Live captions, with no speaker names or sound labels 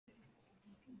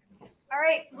All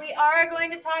right, we are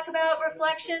going to talk about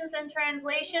reflections and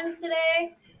translations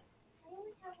today.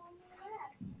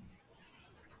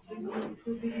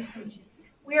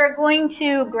 We are going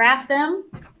to graph them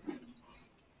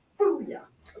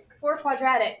for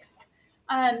quadratics.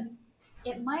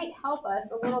 It might help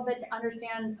us a little bit to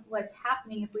understand what's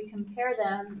happening if we compare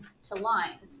them to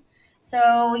lines.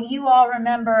 So you all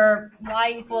remember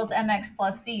y equals mx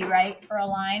plus b, right, for a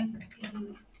line?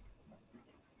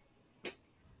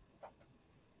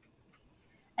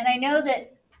 And I know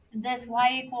that this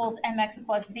y equals mx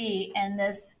plus b and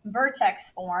this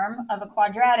vertex form of a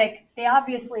quadratic, they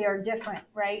obviously are different,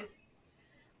 right?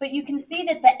 But you can see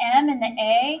that the m and the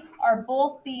a are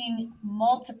both being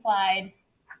multiplied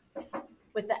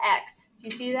with the x. Do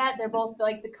you see that? They're both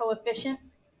like the coefficient.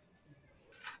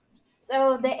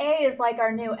 So the a is like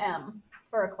our new m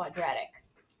for a quadratic.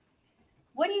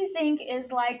 What do you think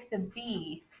is like the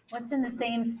b? What's in the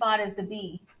same spot as the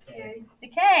b? K. The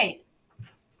k.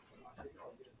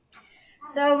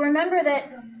 So remember that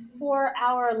for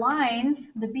our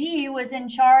lines, the b was in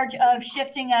charge of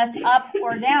shifting us up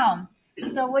or down.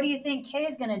 So what do you think k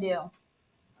is going to do?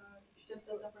 Shift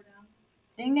those up or down.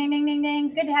 Ding, ding, ding, ding,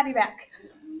 ding. Good to have you back.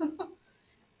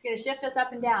 It's going to shift us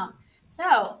up and down.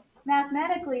 So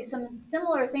mathematically, some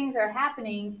similar things are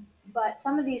happening, but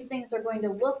some of these things are going to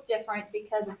look different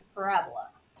because it's a parabola.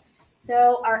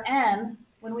 So our m,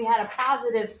 when we had a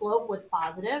positive slope, was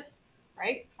positive,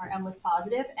 right? Our m was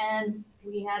positive, and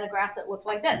we had a graph that looked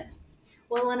like this.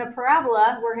 Well, in a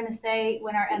parabola, we're going to say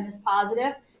when our m is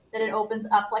positive, that it opens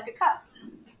up like a cup.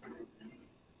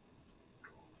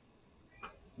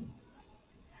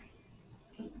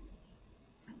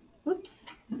 Oops,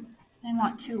 I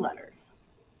want two letters.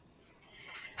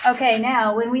 Okay,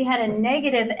 now when we had a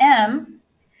negative m,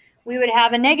 we would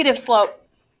have a negative slope,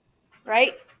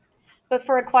 right? But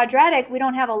for a quadratic, we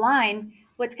don't have a line.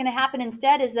 What's going to happen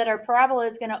instead is that our parabola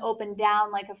is going to open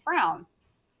down like a frown.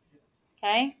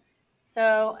 Okay,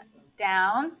 so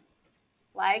down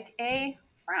like a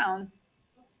frown.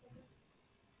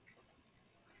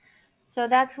 So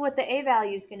that's what the a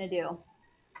value is going to do.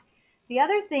 The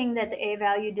other thing that the a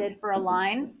value did for a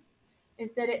line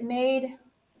is that it made,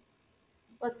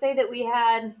 let's say that we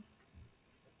had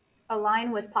a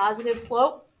line with positive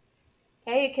slope.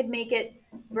 Okay, it could make it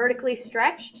vertically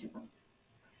stretched.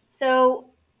 So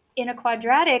in a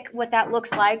quadratic, what that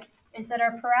looks like is that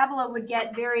our parabola would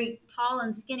get very tall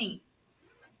and skinny.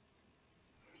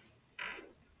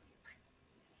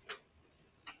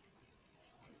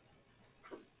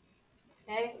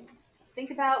 Okay,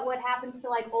 think about what happens to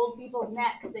like old people's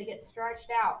necks. They get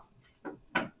stretched out.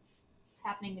 It's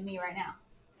happening to me right now.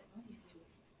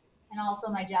 And also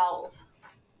my jowls.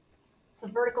 It's a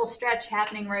vertical stretch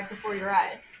happening right before your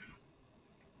eyes.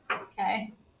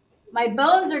 Okay, my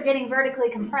bones are getting vertically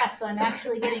compressed, so I'm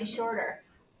actually getting shorter.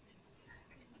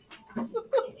 All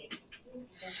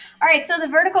right, so the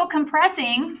vertical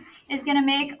compressing is going to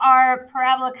make our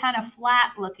parabola kind of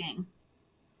flat looking,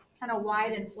 kind of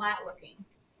wide and flat looking.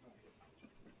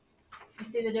 You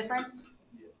see the difference?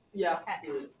 Yeah.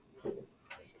 Okay.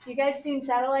 You guys seen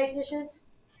satellite dishes?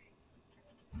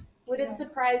 Would it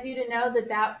surprise you to know that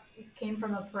that came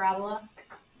from a parabola?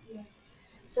 Yeah.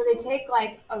 So they take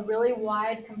like a really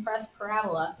wide compressed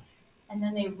parabola and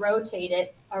then they rotate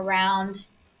it around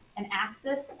an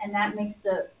axis, and that makes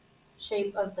the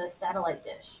shape of the satellite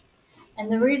dish. And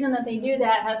the reason that they do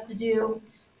that has to do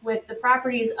with the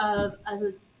properties of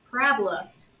a parabola.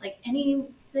 Like any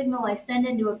signal I send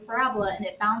into a parabola and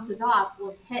it bounces off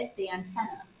will hit the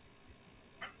antenna.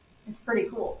 It's pretty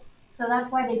cool. So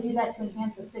that's why they do that, to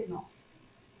enhance the signal.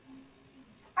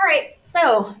 All right,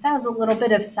 so that was a little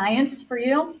bit of science for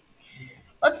you.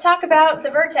 Let's talk about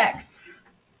the vertex.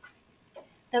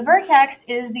 The vertex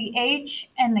is the H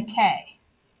and the K.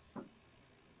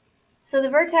 So the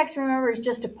vertex, remember, is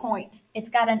just a point. It's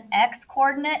got an X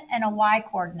coordinate and a Y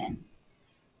coordinate.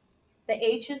 The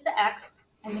H is the X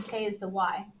and the K is the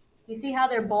Y. Do you see how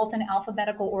they're both in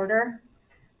alphabetical order?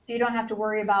 So you don't have to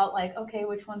worry about like, okay,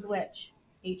 which one's which?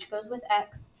 H goes with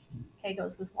X, K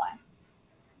goes with Y.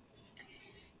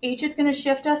 H is going to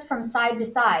shift us from side to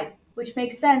side, which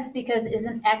makes sense because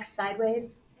isn't X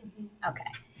sideways? Mm-hmm.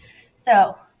 Okay.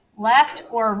 So left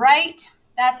or right,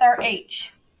 that's our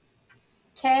H.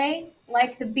 K,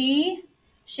 like the B,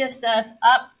 shifts us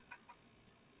up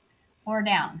or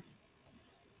down.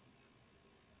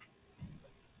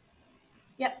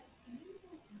 Yep.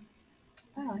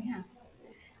 Oh, yeah.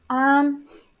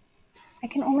 I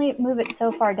can only move it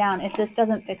so far down. If this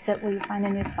doesn't fix it, will you find a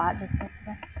new spot? Just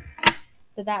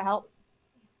did that help?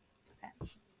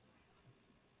 Okay.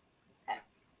 Okay.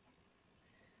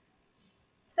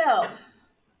 So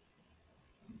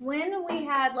when we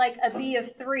had like a B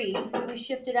of 3, we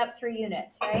shifted up 3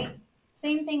 units, right?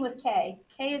 Same thing with K.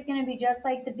 K is going to be just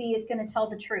like the B, it's going to tell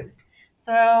the truth.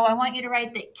 So I want you to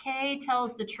write that K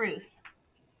tells the truth.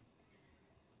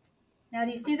 Now, do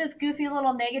you see this goofy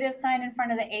little negative sign in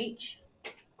front of the H?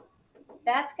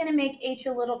 That's going to make H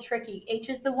a little tricky. H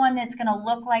is the one that's going to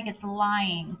look like it's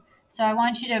lying. So I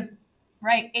want you to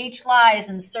write H lies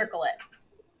and circle it.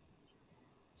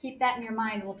 Keep that in your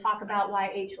mind. We'll talk about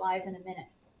why H lies in a minute.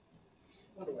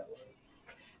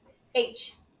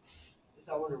 H.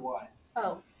 I wonder why.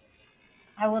 Oh,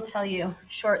 I will tell you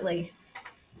shortly.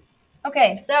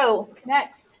 Okay, so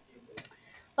next,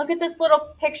 look at this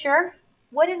little picture.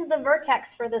 What is the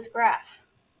vertex for this graph?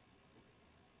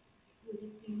 Would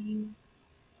it be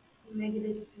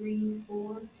 -3,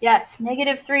 4? Yes,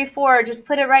 -3, 4. Just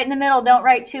put it right in the middle. Don't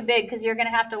write too big because you're going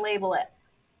to have to label it.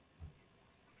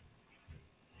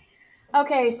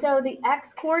 Okay, so the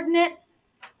x coordinate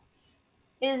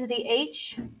is the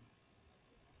H.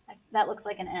 That looks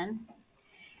like an N.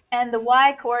 And the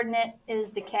y coordinate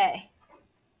is the K.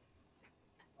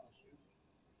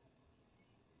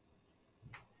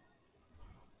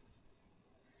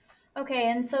 Okay,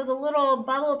 and so the little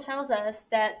bubble tells us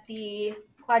that the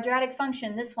quadratic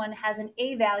function, this one, has an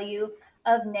a value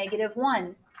of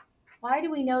 -1. Why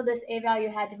do we know this a value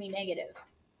had to be negative?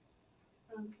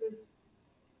 Because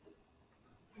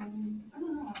I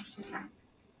don't know actually.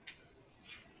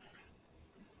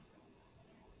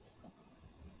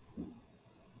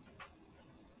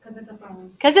 Because it's a frown.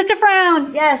 Because it's a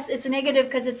frown. Yes, it's a negative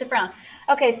because it's a frown.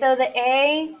 Okay, so the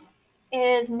a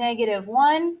is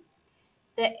 -1.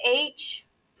 The h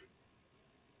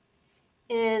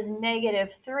is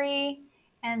 -3.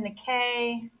 And the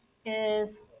k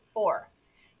is 4.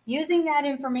 Using that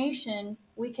information,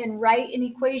 we can write an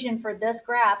equation for this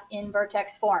graph in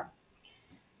vertex form.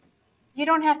 You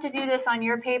don't have to do this on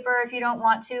your paper if you don't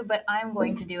want to, but I'm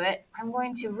going to do it. I'm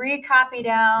going to recopy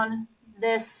down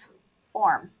this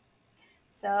form.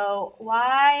 So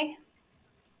y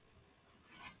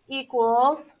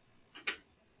equals,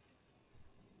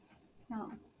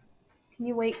 no, can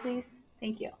you wait please?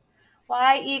 Thank you.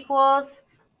 Y equals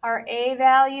our a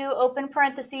value, open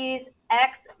parentheses,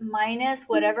 x minus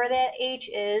whatever that h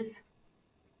is,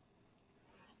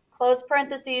 close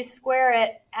parentheses, square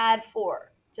it, add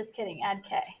 4. Just kidding, add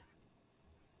k.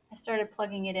 I started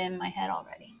plugging it in my head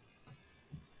already.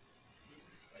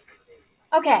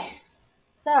 Okay,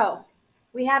 so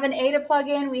we have an a to plug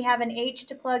in, we have an h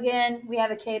to plug in, we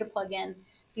have a k to plug in.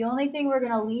 The only thing we're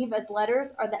going to leave as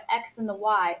letters are the x and the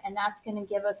y, and that's going to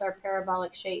give us our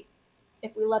parabolic shape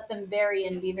if we let them vary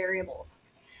and be variables.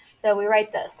 So we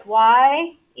write this,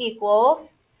 y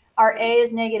equals, our a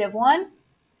is -1.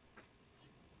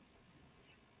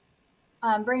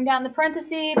 Bring down the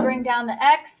parenthesis, bring down the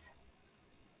x.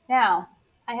 Now,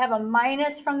 I have a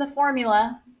minus from the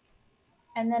formula,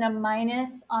 and then a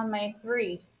minus on my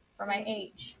 3 for my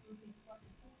h.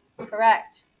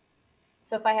 Correct.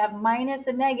 So if I have minus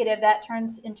a negative, that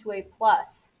turns into a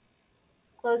plus.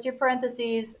 Close your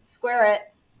parentheses, square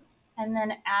it, and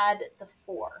then add the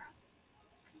 4.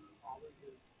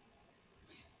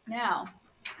 Now,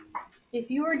 if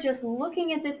you were just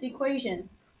looking at this equation,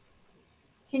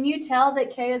 can you tell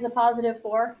that k is a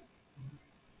 +4?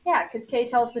 Yeah, because k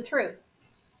tells the truth.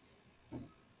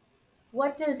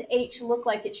 What does h look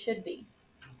like it should be?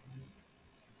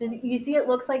 You see it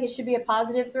looks like it should be a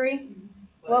 +3?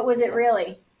 What was it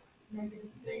really?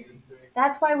 -3.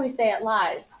 That's why we say it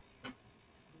lies.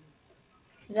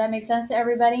 Does that make sense to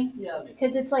everybody? Yeah.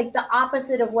 Because it's like the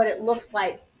opposite of what it looks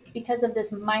like because of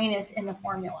this minus in the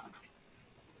formula.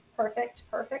 Perfect,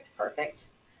 perfect, perfect.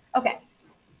 Okay.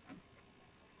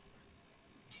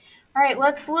 All right,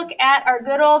 let's look at our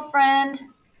good old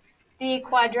friend, the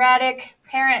quadratic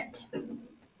parent.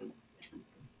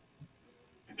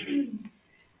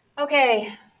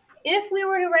 Okay, if we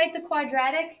were to write the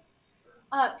quadratic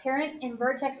parent in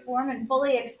vertex form and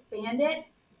fully expand it,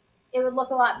 it would look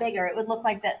a lot bigger. It would look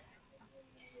like this.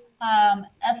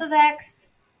 F of x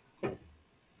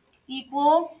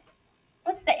equals,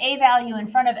 what's the a value in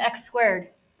front of x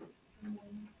squared?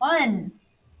 1.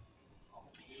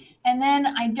 And then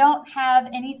I don't have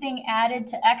anything added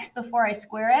to x before I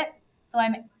square it, so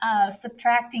I'm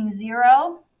subtracting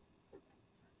 0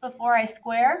 before I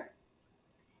square.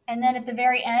 And then at the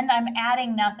very end, I'm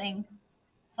adding nothing,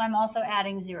 so I'm also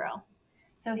adding 0.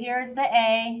 So here's the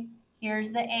a,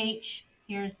 here's the h,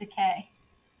 here's the k.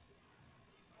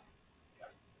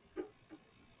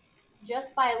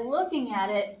 Just by looking at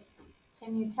it,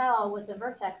 can you tell what the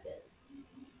vertex is?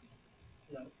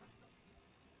 No.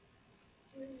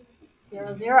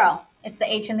 0, 0. It's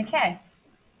the h and the k.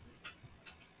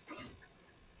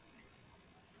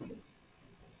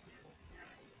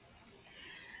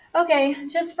 Okay,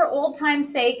 just for old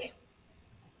time's sake,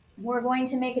 we're going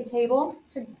to make a table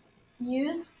to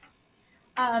use.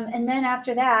 And then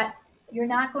after that, you're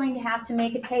not going to have to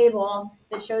make a table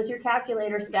that shows your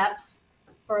calculator steps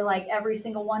for like every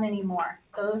single one anymore.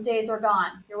 Those days are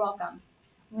gone. You're welcome.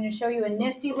 I'm going to show you a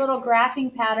nifty little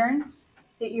graphing pattern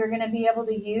that you're going to be able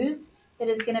to use that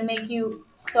is going to make you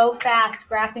so fast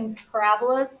graphing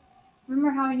parabolas.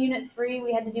 Remember how in Unit 3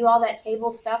 we had to do all that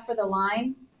table stuff for the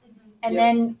line? And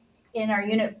then in our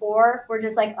Unit 4, we're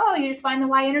just like, oh, you just find the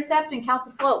y-intercept and count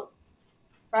the slope.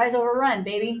 Rise over run,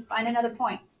 baby. Find another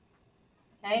point.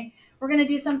 Okay? We're going to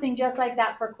do something just like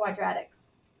that for quadratics.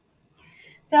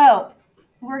 So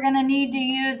we're going to need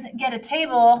to get a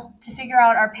table to figure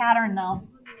out our pattern, though.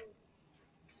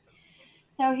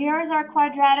 So here's our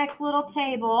quadratic little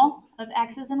table of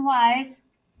x's and y's.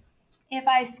 If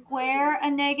I square a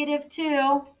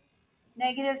 -2,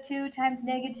 -2 times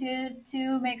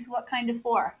 -2 makes what kind of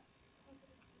 4?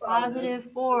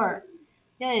 +4.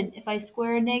 Good. If I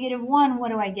square a -1, what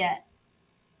do I get?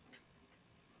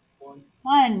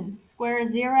 1. Square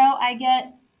 0, I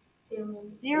get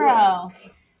 0.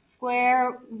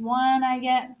 Square 1, I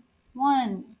get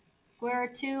 1. Square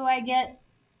 2, I get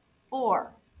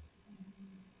 4.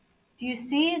 Do you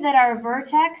see that our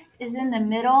vertex is in the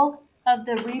middle of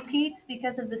the repeats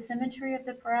because of the symmetry of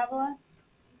the parabola?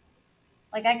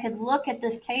 Like I could look at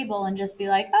this table and just be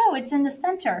like, oh, it's in the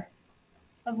center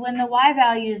of when the y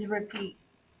values repeat.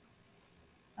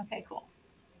 Okay, cool.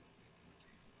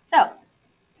 So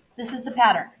this is the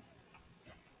pattern.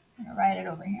 I'm going to write it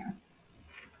over here.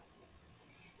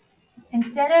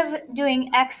 Instead of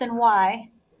doing x and y,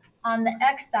 on the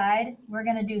x side, we're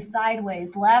going to do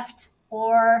sideways, left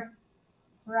or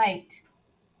right.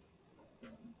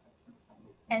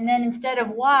 And then instead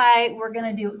of y, we're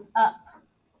going to do up.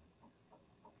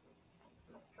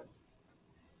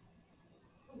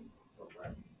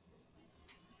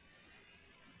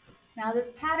 Now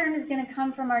this pattern is going to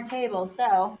come from our table.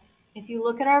 So if you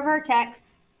look at our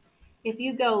vertex, if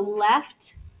you go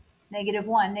left,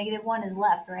 -1, -1 is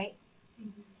left, right?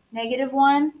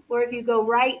 -1, or if you go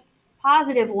right,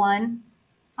 +1,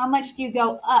 how much do you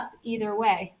go up either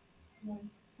way?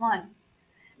 1.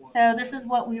 So this is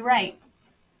what we write.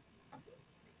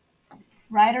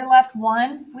 Right or left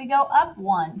 1, we go up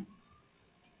 1.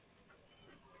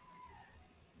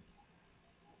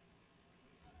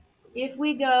 If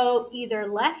we go either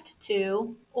left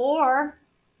 2 or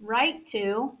right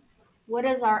 2, what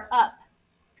is our up?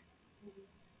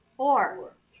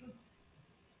 4.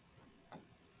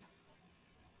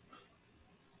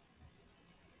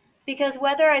 Because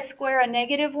whether I square a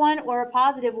 -1 or a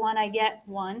 +1, I get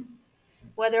 1.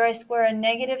 Whether I square a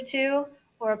 -2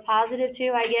 or a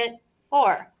 +2, I get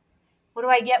 4. What do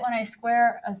I get when I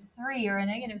square a 3 or a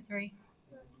 -3?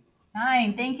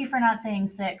 9. Thank you for not saying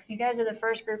 6. You guys are the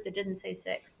first group that didn't say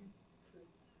 6.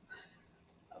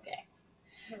 Okay.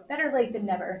 Better late than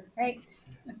never, right?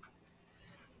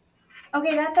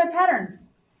 Okay, that's our pattern.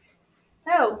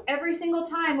 So every single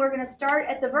time we're going to start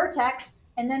at the vertex,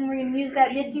 and then we're going to use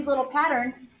that nifty little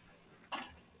pattern,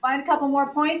 find a couple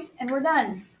more points, and we're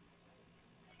done.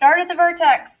 Start at the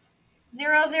vertex,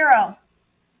 0, 0.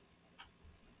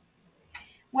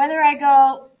 Whether I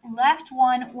go left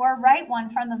 1 or right 1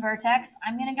 from the vertex,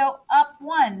 I'm going to go up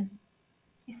 1.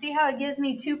 You see how it gives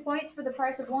me 2 points for the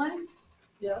price of 1?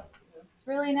 Yeah. It's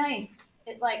really nice.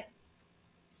 It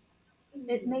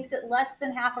makes it less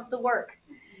than half of the work.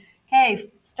 Okay,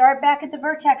 start back at the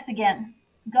vertex again.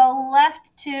 Go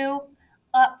left 2,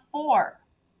 up 4.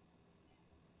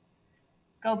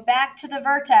 Go back to the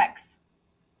vertex.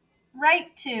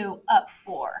 Right 2, up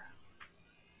 4.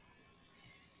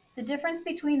 The difference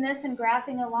between this and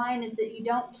graphing a line is that you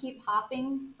don't keep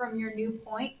hopping from your new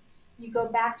point. You go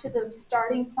back to the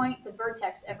starting point, the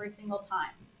vertex, every single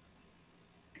time.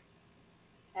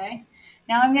 Okay,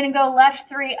 now I'm going to go left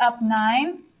 3, up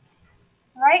 9,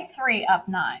 right 3, up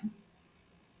 9.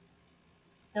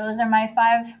 Those are my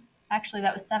 5, actually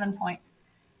that was 7 points.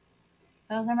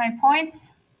 Those are my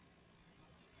points.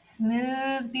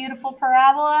 Smooth, beautiful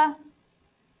parabola.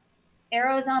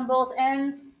 Arrows on both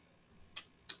ends.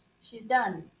 She's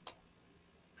done.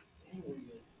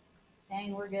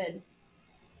 Dang, we're good.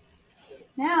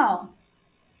 Now,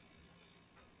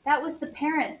 that was the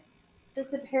parent. Does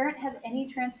the parent have any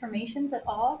transformations at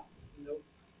all? Nope.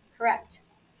 Correct.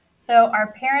 So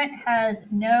our parent has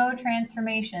no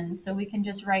transformations, so we can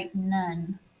just write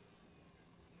none.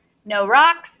 No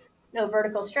rocks, no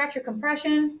vertical stretch or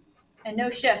compression, and no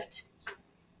shift.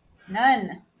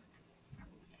 None.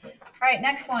 All right,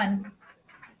 next one.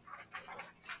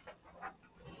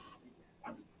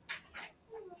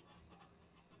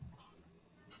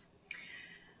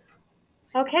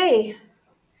 Okay.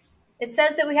 It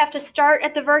says that we have to start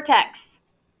at the vertex.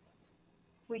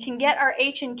 We can get our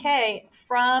h and k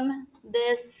from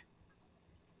this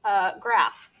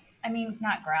graph. I mean,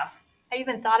 not graph. I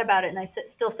even thought about it and I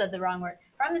still said the wrong word.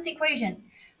 From this equation.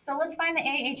 So let's find the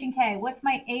a, h, and k. What's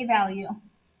my a value?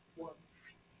 1.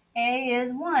 A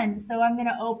is 1. So I'm going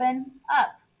to open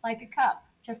up like a cup,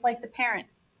 just like the parent.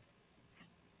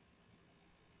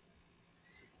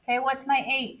 Okay, what's my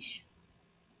h?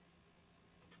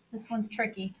 This one's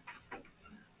tricky.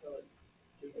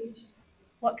 H.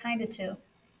 What kind of 2?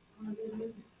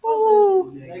 Negative.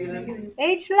 Ooh. Negative.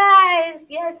 H lies.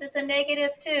 Yes, it's a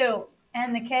 -2.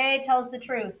 And the K tells the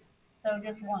truth. So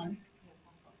just 1.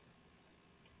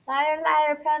 Liar,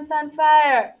 liar, pants on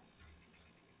fire.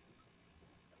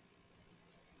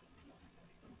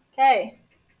 Okay.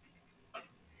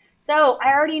 So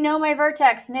I already know my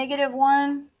vertex. -2,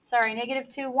 1.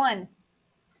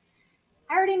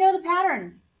 I already know the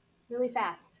pattern really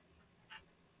fast.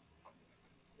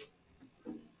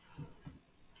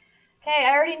 Okay,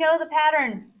 I already know the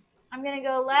pattern. I'm going to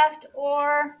go left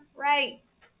or right.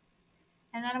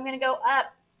 And then I'm going to go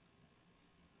up.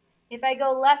 If I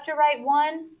go left to right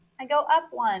 1, I go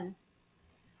up 1.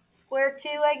 Square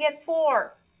 2, I get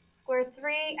 4. Square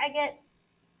 3, I get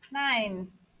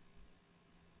 9.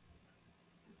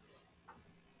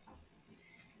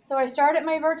 So I start at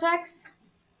my vertex.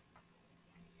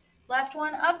 Left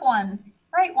 1, up 1.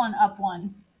 Right 1, up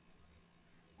 1.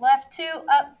 Left 2,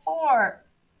 up 4.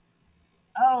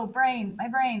 Oh, brain, my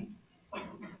brain.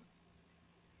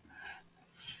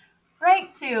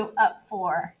 Right 2, up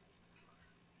 4.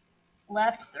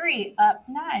 Left 3, up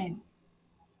 9.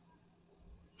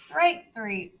 Right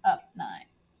 3, up 9.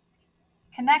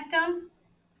 Connect them.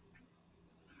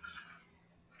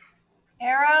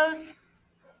 Arrows.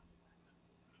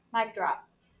 Mic drop.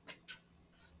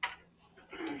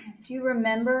 Do you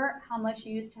remember how much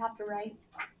you used to have to write?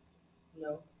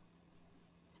 No.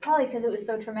 It's probably because it was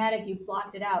so traumatic you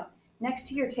blocked it out. Next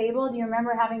to your table, do you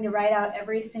remember having to write out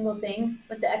every single thing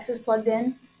with the X's plugged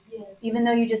in? Yes. Even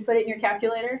though you just put it in your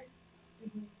calculator?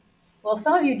 Mhm. Well,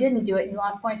 some of you didn't do it and you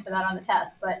lost points for that on the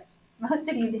test, but most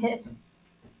of you did.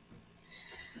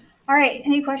 All right,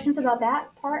 any questions about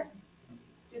that part?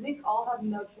 Do these all have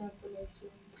no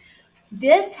transformation?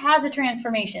 This has a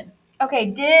transformation. Okay,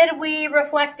 did we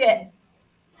reflect it?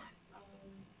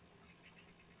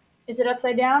 Is it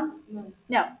upside down? No.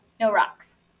 No, no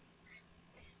rocks.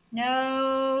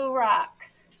 No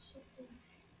rocks.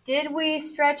 Did we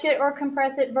stretch it or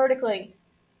compress it vertically?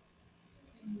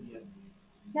 Yes.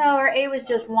 No, our A was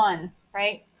just 1,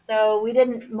 right? So we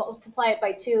didn't multiply it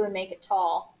by 2 and make it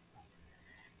tall.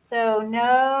 So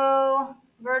no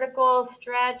vertical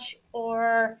stretch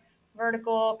or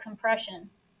vertical compression.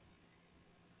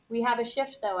 We have a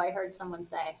shift, though, I heard someone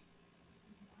say.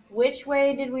 Which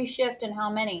way did we shift and how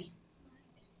many?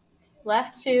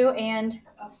 Left 2 and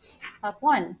up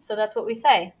 1. So that's what we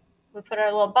say. We put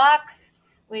our little box.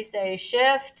 We say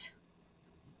shift,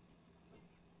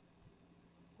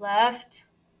 left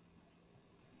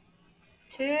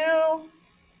 2,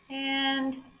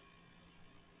 and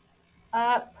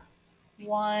up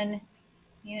 1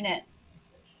 unit.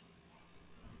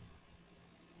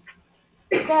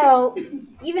 So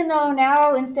even though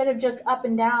now instead of just up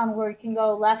and down where you can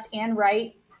go left and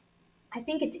right, I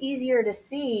think it's easier to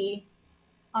see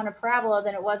on a parabola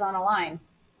than it was on a line.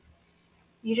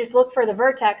 You just look for the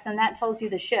vertex and that tells you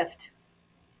the shift.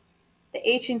 The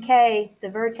H and K, the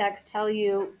vertex, tell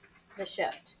you the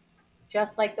shift,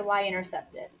 just like the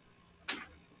y-intercept did.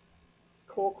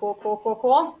 Cool, cool, cool, cool,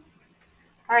 cool.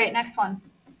 All right, next one.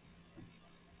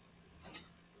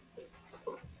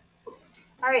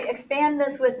 All right, expand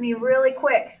this with me really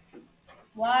quick.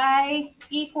 Y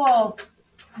equals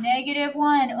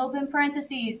 -1, open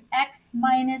parentheses, x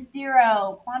minus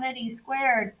 0, quantity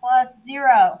squared plus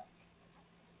 0.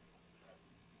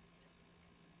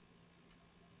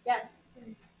 Yes?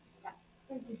 Yeah.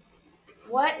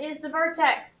 What is the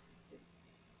vertex?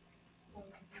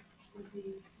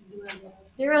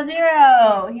 0,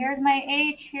 0. Here's my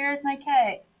H, here's my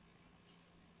K.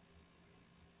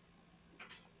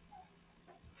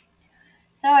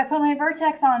 So I put my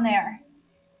vertex on there.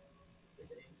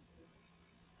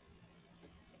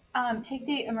 Take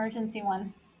the emergency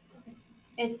one.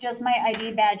 It's just my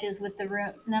ID badges with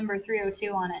the number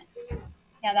 302 on it.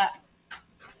 Yeah, that.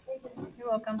 You're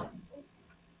welcome.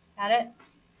 Got it?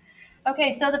 Okay,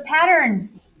 so the pattern.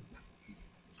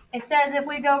 It says if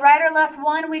we go right or left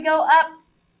 1, we go up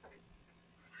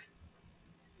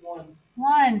 1.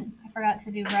 1. I forgot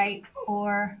to do right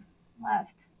or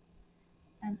left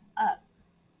and up.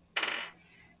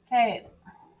 Okay.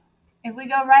 If we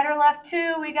go right or left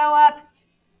 2, we go up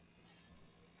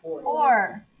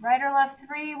 4. Right or left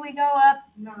 3, we go up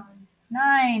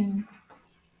 9.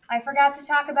 I forgot to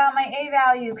talk about my A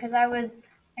value because I was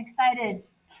excited.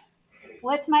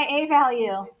 What's my A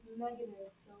value? It's negative,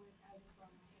 so it has a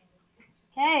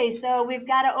from. Okay, so we've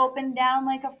got to open down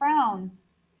like a frown.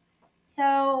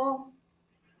 So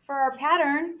for our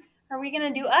pattern, are we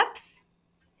going to do ups?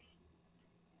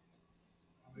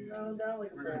 No, down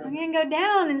like that. I'm going to go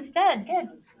down instead. Good.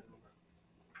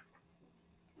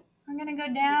 I'm going to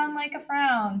go down like a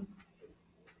frown.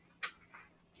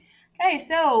 Okay,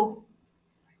 so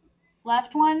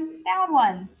left 1, down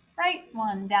 1. Right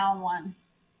 1, down 1.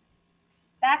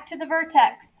 Back to the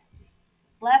vertex.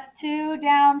 Left 2,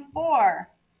 down 4.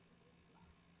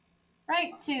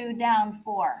 Right 2, down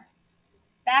 4.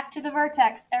 Back to the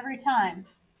vertex every time.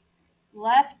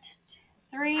 Left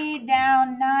 3,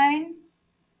 down 9.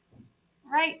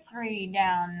 Right 3,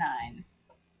 down 9.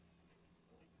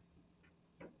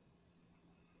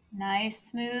 Nice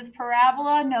smooth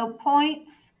parabola, no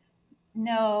points,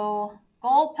 no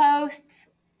goalposts,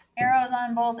 arrows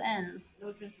on both ends.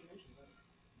 No transformation.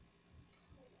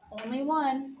 Only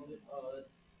one.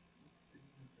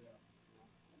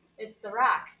 It's the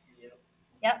rocks.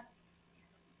 Yep.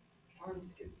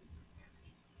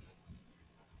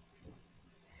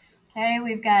 Okay,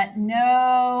 we've got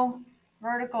no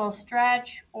vertical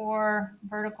stretch or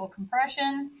vertical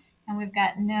compression, and we've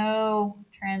got no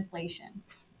translation.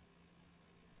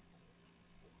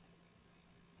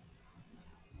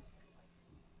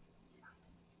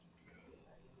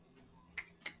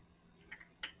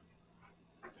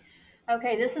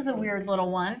 Okay, this is a weird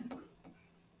little one.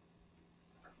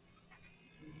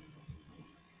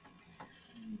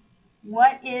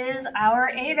 What is our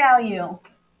A value?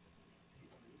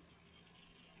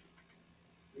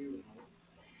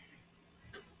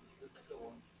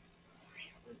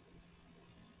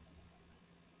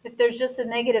 If there's just a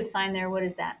negative sign there, what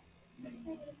is that?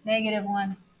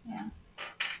 -1. Yeah.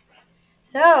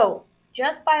 So,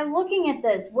 just by looking at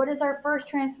this, what is our first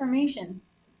transformation?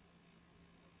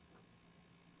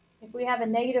 If we have a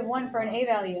 -1 for an A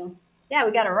value. Yeah,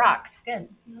 we got a rocks. Good.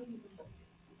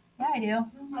 Yeah, I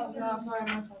do. Oh, no, I'm sorry, I'm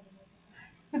not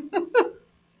talking.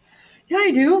 Yeah,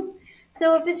 I do.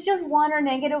 So if it's just 1 or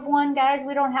 -1, guys,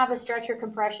 we don't have a stretch or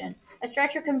compression. A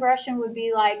stretch or compression would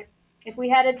be like if we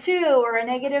had a 2 or a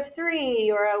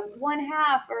 -3 or a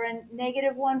 1/2 or a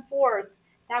 -1/4,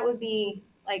 that would be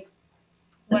like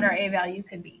what our A value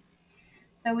could be.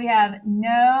 So we have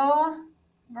no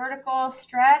vertical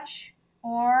stretch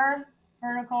or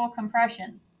vertical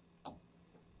compression.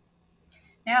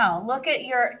 Now look at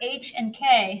your H and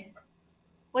K.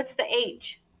 What's the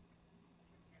H?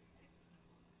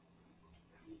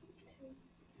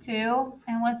 2.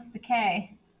 And what's the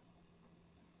K?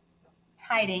 It's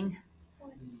hiding.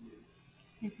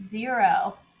 It's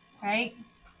 0, right?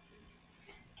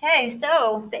 Okay,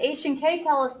 so the H and K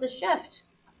tell us the shift.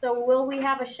 So will we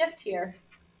have a shift here?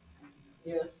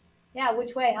 Yes. Yeah,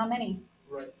 which way? How many?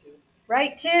 Right, 2.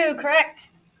 Right 2, correct.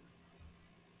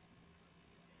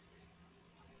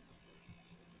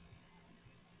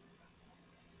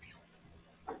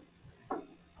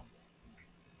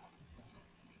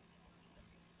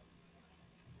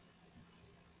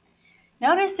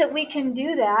 Notice that we can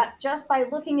do that just by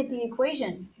looking at the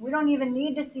equation. We don't even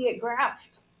need to see it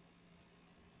graphed.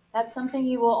 That's something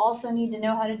you will also need to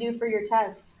know how to do for your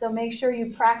test. So make sure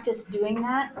you practice doing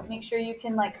that. Make sure you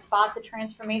can like spot the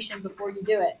transformation before you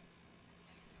do it.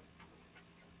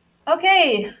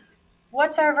 Okay,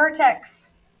 what's our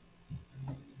vertex?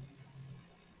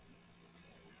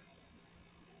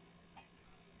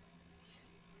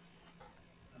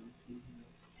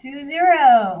 2,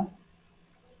 0.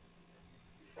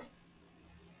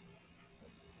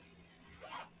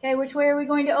 Okay, which way are we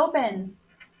going to open?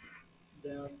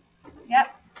 Down. Yep.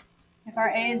 If our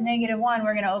A is -1,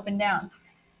 we're going to open down.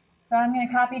 So I'm going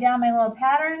to copy down my little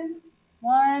pattern.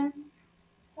 1,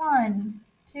 1,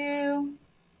 2,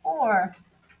 4,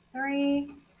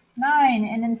 3, 9.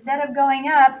 And instead of going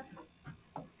up,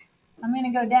 I'm going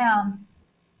to go down.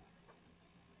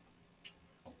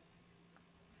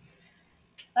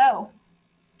 So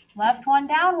left 1,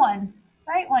 down 1.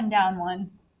 Right 1, down 1.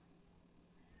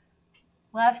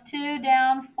 Left 2,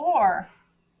 down 4.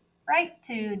 Right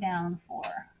 2, down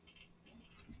 4.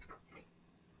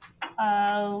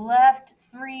 Left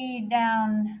 3,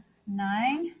 down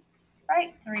 9.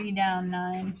 Right 3, down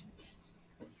 9.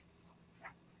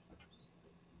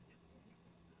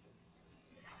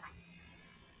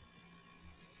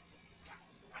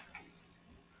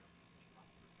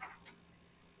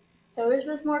 So is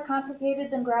this more complicated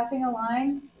than graphing a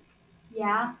line?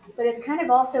 Yeah, but it's kind of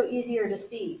also easier to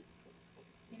see.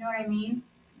 You know what I mean?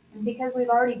 And because we've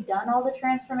already done all the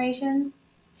transformations,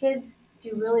 kids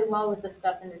do really well with the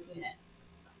stuff in this unit.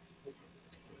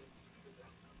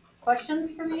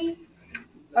 Questions for me?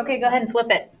 Okay, go ahead and flip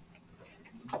it.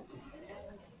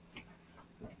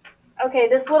 Okay,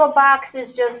 this little box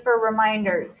is just for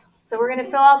reminders. So we're going to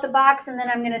fill out the box and then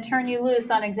I'm going to turn you loose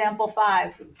on example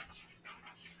 5.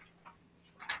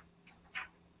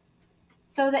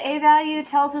 So the A value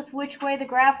tells us which way the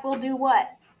graph will do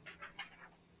what?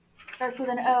 Starts with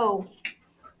an O.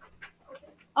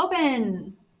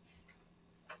 Open.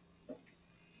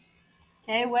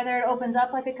 Okay, whether it opens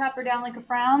up like a cup or down like a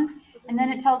frown. And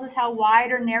then it tells us how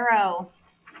wide or narrow.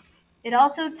 It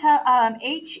also,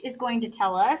 H is going to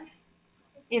tell us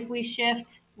if we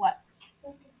shift what?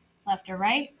 Left or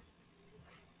right.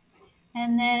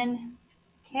 And then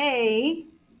K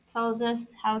tells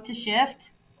us how to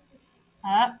shift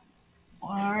up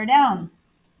or down.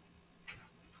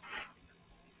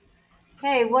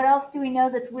 Okay, what else do we know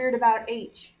that's weird about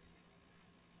H?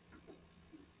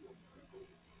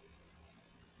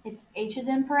 H is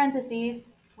in parentheses.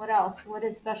 What else? What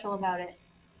is special about it?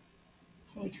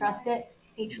 Can you trust it?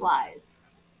 H lies.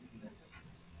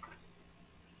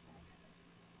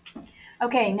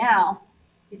 Okay, now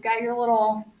you've got your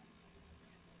little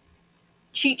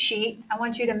cheat sheet. I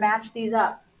want you to match these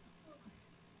up.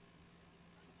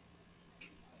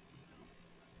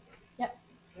 Yep.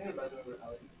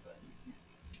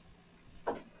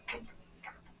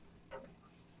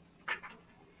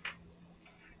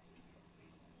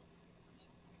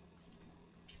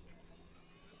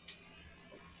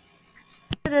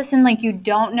 This and like you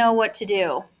don't know what to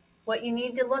do. What you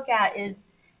need to look at is,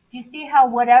 do you see how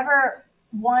whatever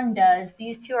one does,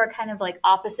 these two are kind of like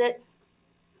opposites?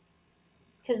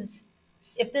 Because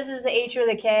if this is the H or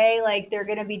the K, like they're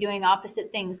going to be doing opposite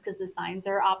things because the signs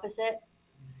are opposite.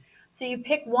 So you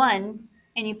pick one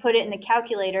and you put it in the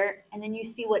calculator and then you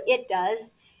see what it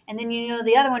does. And then you know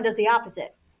the other one does the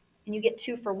opposite. And you get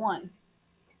 2 for 1.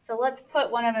 So let's put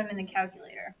one of them in the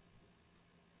calculator.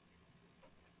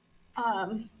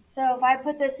 So if I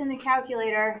put this in the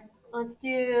calculator, let's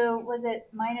do, was it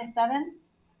 -7?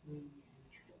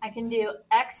 I can do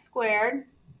x squared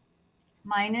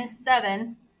minus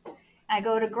 7. I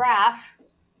go to graph.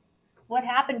 What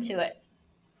happened to it?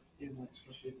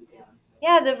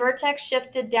 Yeah, the vertex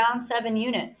shifted down 7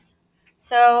 units.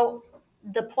 So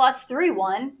the +3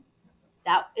 one,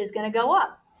 that is going to go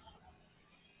up.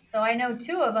 So I know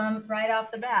 2 of them right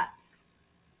off the bat.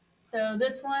 So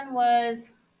this one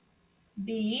was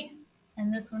B,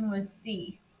 and this one was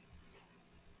C.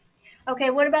 Okay,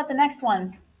 what about the next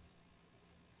one?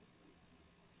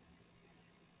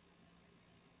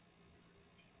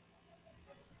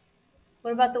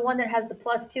 What about the one that has the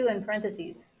 +2 in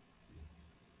parentheses?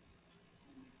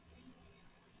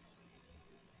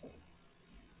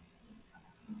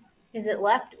 Is it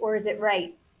left or is it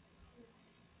right?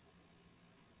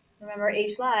 Remember,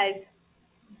 H lies.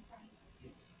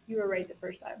 You were right the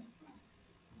first time.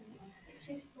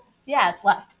 Yeah, it's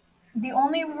left. The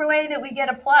only way that we get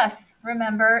a plus,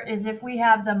 remember, is if we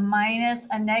have the minus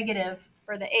a negative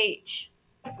for the H.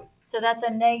 So that's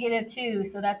a -2,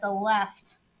 so that's a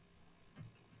left.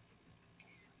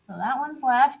 So that one's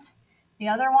left. The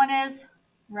other one is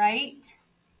right.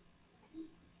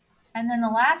 And then the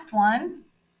last one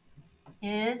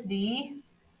is the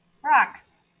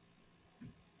rocks.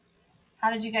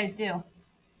 How did you guys do?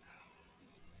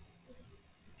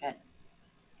 Good.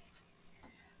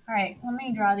 All right, let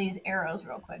me draw these arrows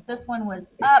real quick. This one was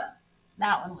up,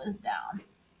 that one was down.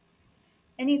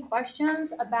 Any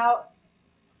questions about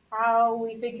how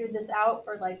we figured this out,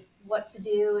 or like what to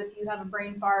do if you have a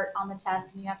brain fart on the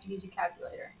test and you have to use your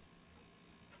calculator?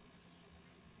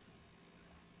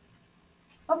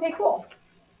 Okay, cool.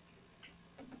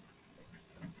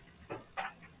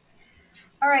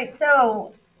 All right,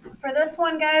 so for this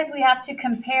one, guys, we have to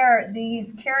compare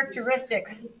these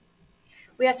characteristics.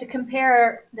 We have to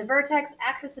compare the vertex,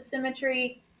 axis of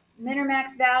symmetry, min or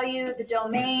max value, the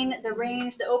domain, the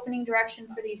range, the opening direction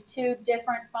for these 2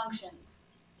 different functions.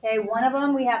 Okay, one of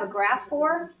them we have a graph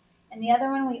for, and the other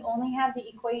one we only have the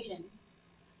equation.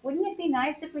 Wouldn't it be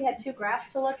nice if we had 2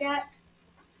 graphs to look at?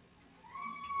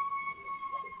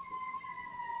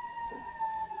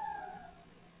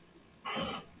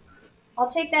 I'll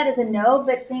take that as a no,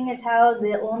 but seeing as how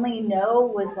the only no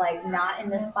was like not in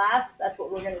this class, that's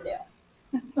what we're gonna do.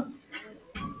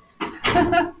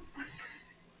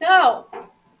 So,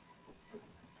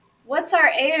 what's our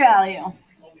A value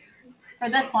for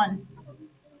this one?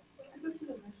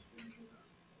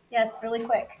 Yes, really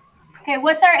quick. Okay,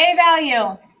 what's our A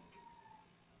value?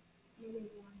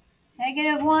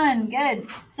 -1, good.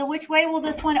 So which way will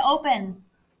this one open?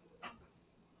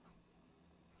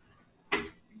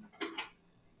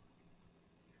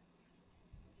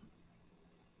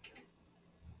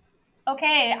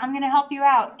 Okay, I'm going to help you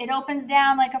out. It opens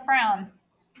down like a frown.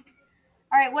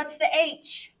 All right, what's the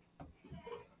H?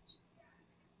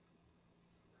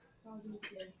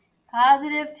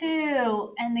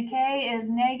 +2, and the K is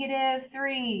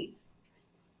 -3.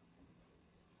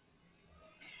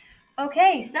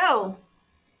 Okay, so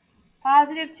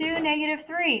 +2,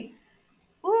 -3.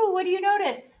 Ooh, what do you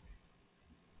notice?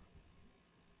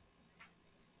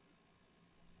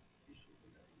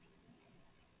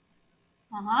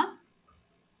 Uh-huh.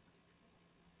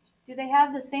 Do they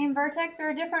have the same vertex or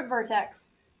a different vertex?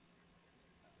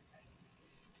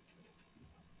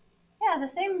 Yeah, the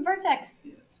same vertex.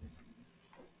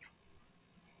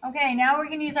 Okay, now we're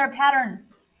going to use our pattern.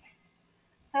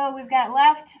 So we've got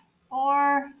left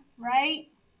or right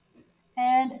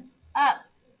and up.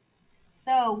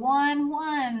 So 1,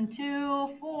 1, 2,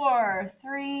 4,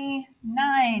 3,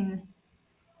 9.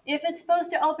 If it's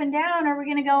supposed to open down, are we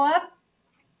going to go up?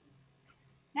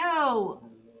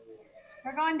 No,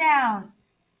 we're going down.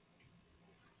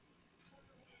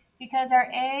 Because our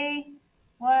A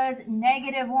was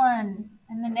 -1,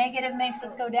 and the negative makes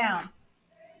us go down.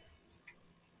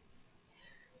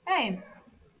 Okay,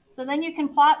 so then you can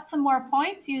plot some more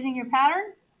points using your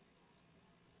pattern.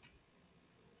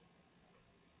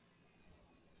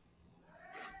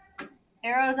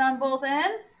 Arrows on both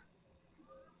ends.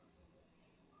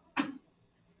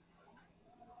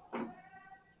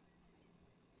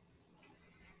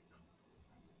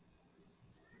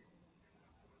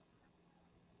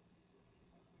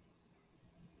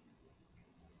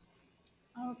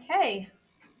 Okay,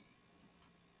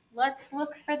 let's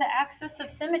look for the axis of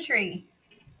symmetry.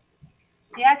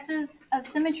 The axis of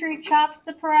symmetry chops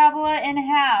the parabola in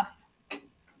half.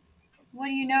 What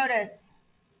do you notice?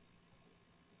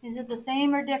 Is it the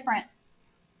same or different?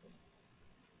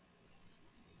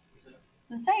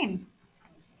 The same.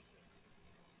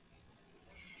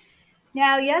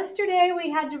 Now, yesterday we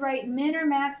had to write min or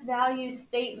max value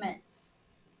statements.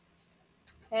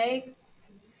 Okay?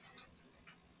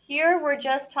 Here we're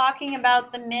just talking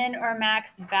about the min or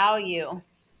max value.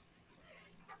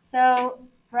 So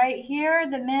right here,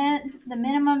 the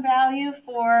minimum value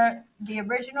for the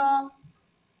original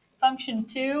function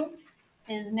 2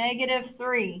 is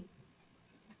 -3.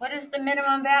 What is the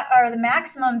minimum or the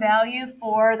maximum value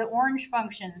for the orange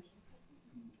function?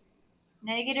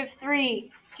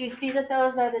 -3. Do you see that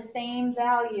those are the same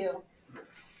value?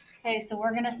 Okay, so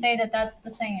we're going to say that that's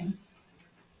the same.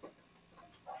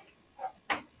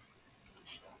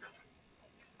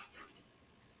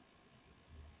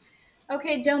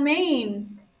 Okay,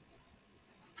 domain.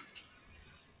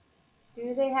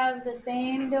 Do they have the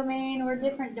same domain or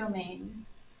different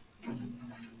domains?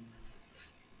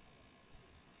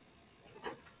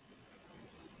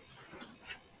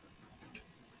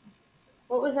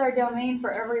 What was our domain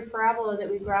for every parabola that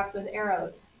we graphed with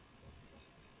arrows?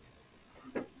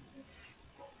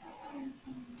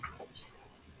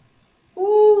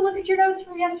 Ooh, look at your notes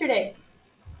from yesterday.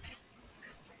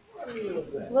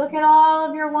 Look at all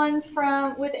of your ones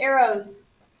from with arrows.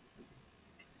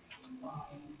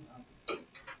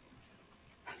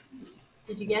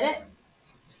 Did you get it?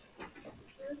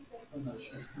 I'm not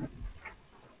sure.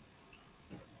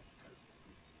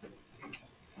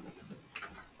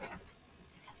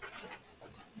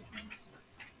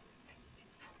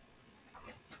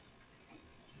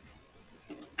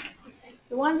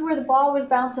 The ones where the ball was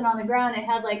bouncing on the ground, it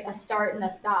had like a start and a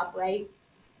stop, right?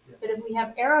 Yeah. But if we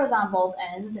have arrows on both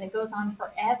ends and it goes on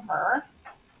forever,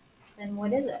 then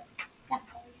what is it? Yeah.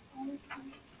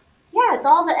 Yeah, it's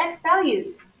all the x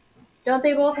values. Don't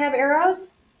they both have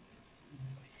arrows?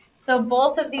 So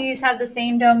both of these have the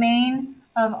same domain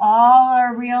of all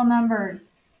our real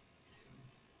numbers.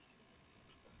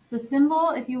 The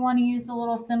symbol, if you want to use the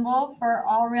little symbol for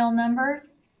all real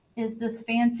numbers, is this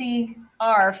fancy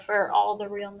R for all the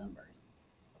real numbers.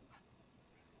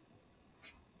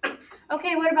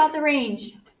 Okay, what about the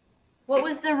range? What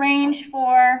was the range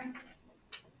for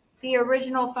the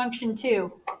original function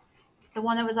 2? The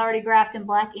one that was already graphed in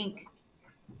black ink.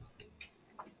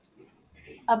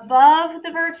 Above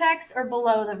the vertex or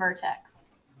below the vertex?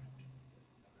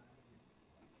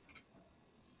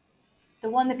 The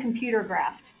one the computer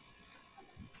graphed.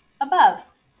 Above.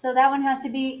 So that one has to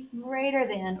be greater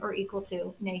than or equal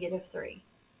to -3.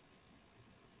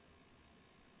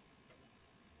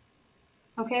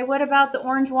 Okay, what about the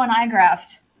orange one I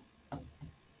graphed?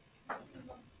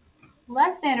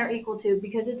 Less than or equal to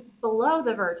because it's below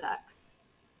the vertex.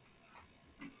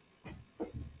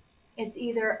 It's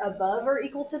either above or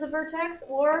equal to the vertex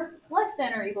or less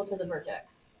than or equal to the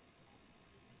vertex.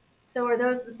 So are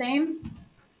those the same?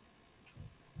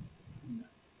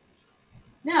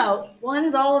 No,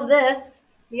 one's all of this,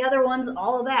 the other one's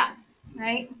all of that,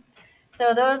 right?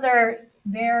 So those are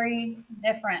very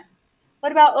different.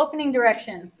 What about opening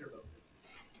direction?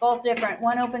 Both different.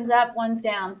 One opens up, one's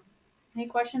down. Any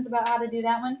questions about how to do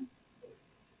that one?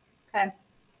 Okay.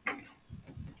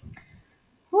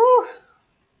 Whew.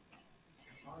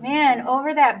 Man,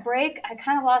 over that break, I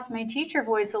kind of lost my teacher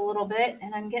voice a little bit,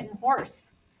 and I'm getting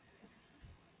hoarse.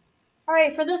 All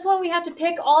right, for this one, we have to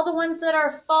pick all the ones that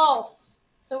are false.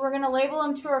 So we're going to label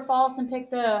them true or false and pick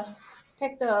the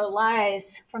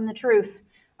lies from the truth.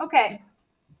 Okay.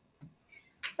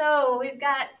 So we've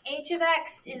got h of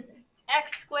x is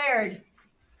x squared.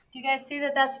 Do you guys see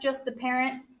that that's just the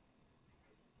parent?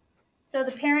 So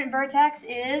the parent vertex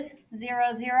is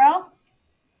 0, 0.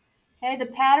 Okay, the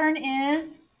pattern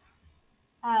is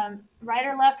right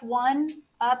or left 1,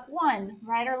 up 1.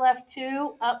 Right or left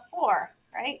 2, up 4,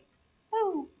 right?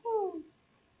 Woo, woo,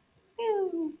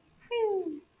 woo,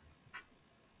 woo.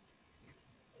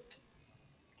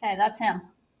 Okay, that's him.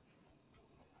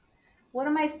 What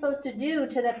am I supposed to do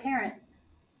to the parent?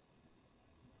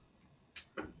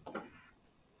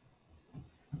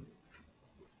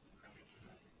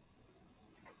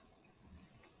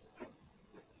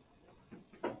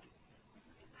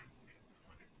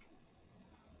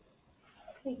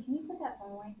 Hey, can you put that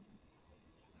phone away?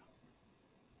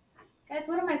 Guys,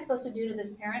 what am I supposed to do to this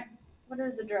parent? What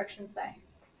do the directions say?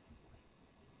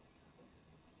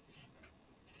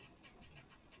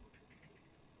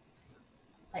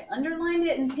 I underlined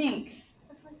it in pink.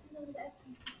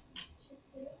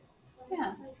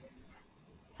 Yeah.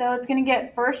 So it's going to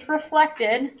get first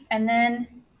reflected and then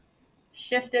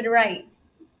shifted right.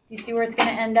 You see where it's going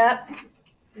to end up?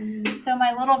 So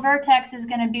my little vertex is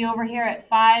going to be over here at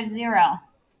 5, 0.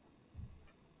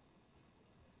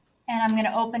 And I'm going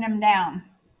to open him down.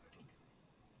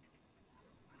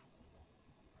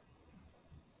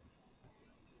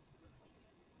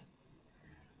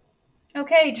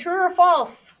 Okay, true or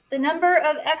false? The number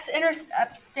of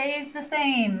x-intercepts stays the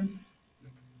same.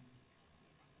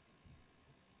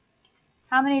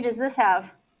 How many does this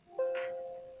have?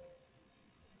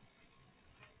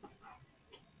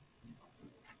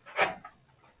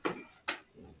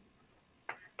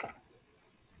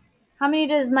 How many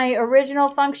does my original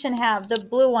function have, the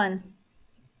blue one?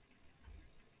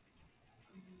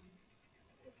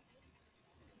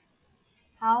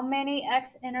 How many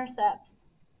x-intercepts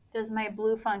does my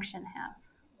blue function have?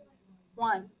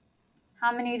 1.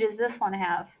 How many does this one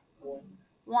have?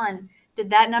 1. Did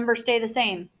that number stay the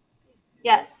same?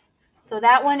 Yes. So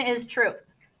that one is true.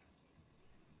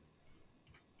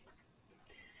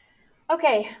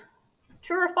 Okay.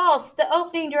 True or false? The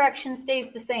opening direction stays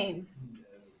the same.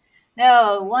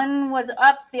 No, one was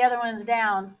up, the other one's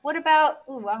down. What about,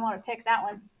 ooh, I want to pick that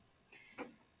one.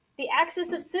 The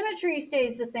axis of symmetry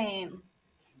stays the same.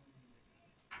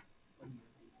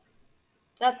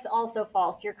 That's also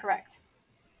false. You're correct.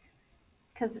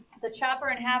 Because the chopper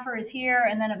and halfer is here,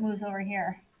 and then it moves over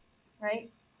here,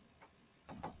 right?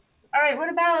 All right,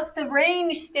 what about the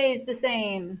range stays the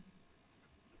same?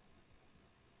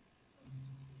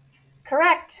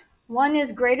 Correct. One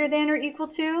is greater than or equal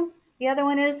to. The other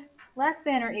one is less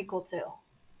than or equal to.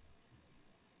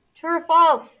 True or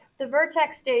false? The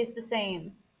vertex stays the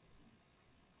same.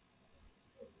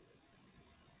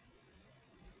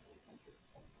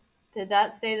 Did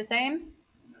that stay the same?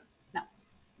 No.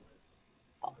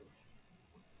 False.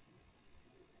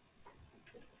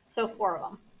 So 4 of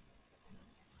them.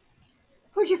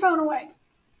 Put your phone away.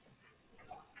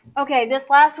 Okay, this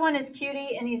last one is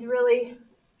cutie, and he's really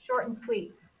short and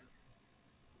sweet.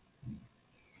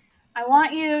 I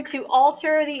want you to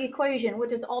alter the equation. What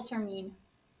does alter mean?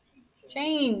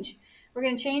 Change. We're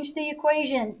going to change the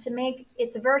equation to make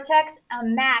its vertex a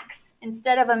max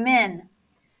instead of a min.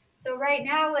 So right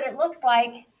now what it looks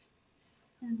like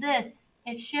is this.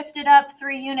 It's shifted up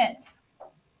 3 units.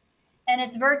 And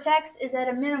its vertex is at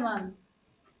a minimum.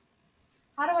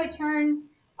 How do I turn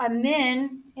a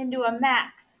min into a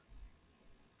max?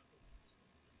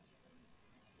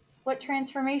 What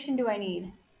transformation do I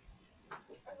need?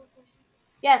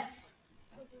 Yes.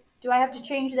 Do I have to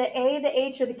change the A, the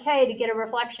H, or the K to get a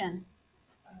reflection?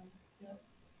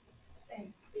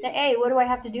 The A, what do I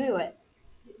have to do to it?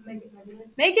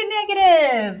 Make it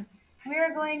negative.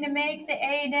 We're going to make the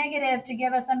A negative to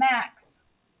give us a max.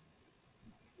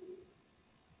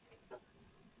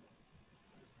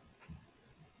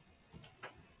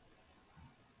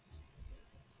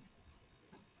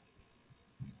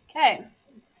 Okay,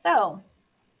 so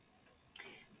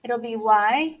It'll be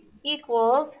y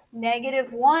equals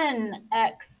negative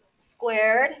 1x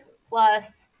squared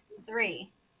plus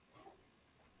 3.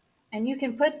 And you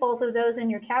can put both of those in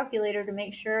your calculator to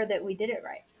make sure that we did it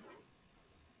right.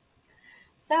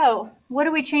 So, what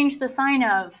do we change the sign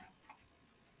of?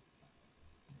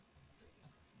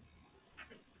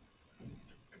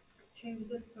 Change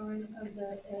the sign of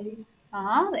the A.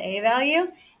 The A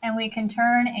value. And we can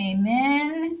turn a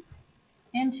min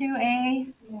into a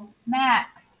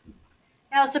max.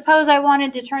 Now, suppose I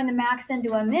wanted to turn the max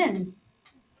into a min.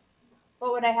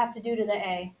 What would I have to do to the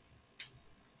A?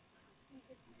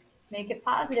 Make it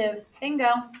positive.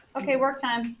 Bingo. Okay, work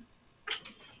time.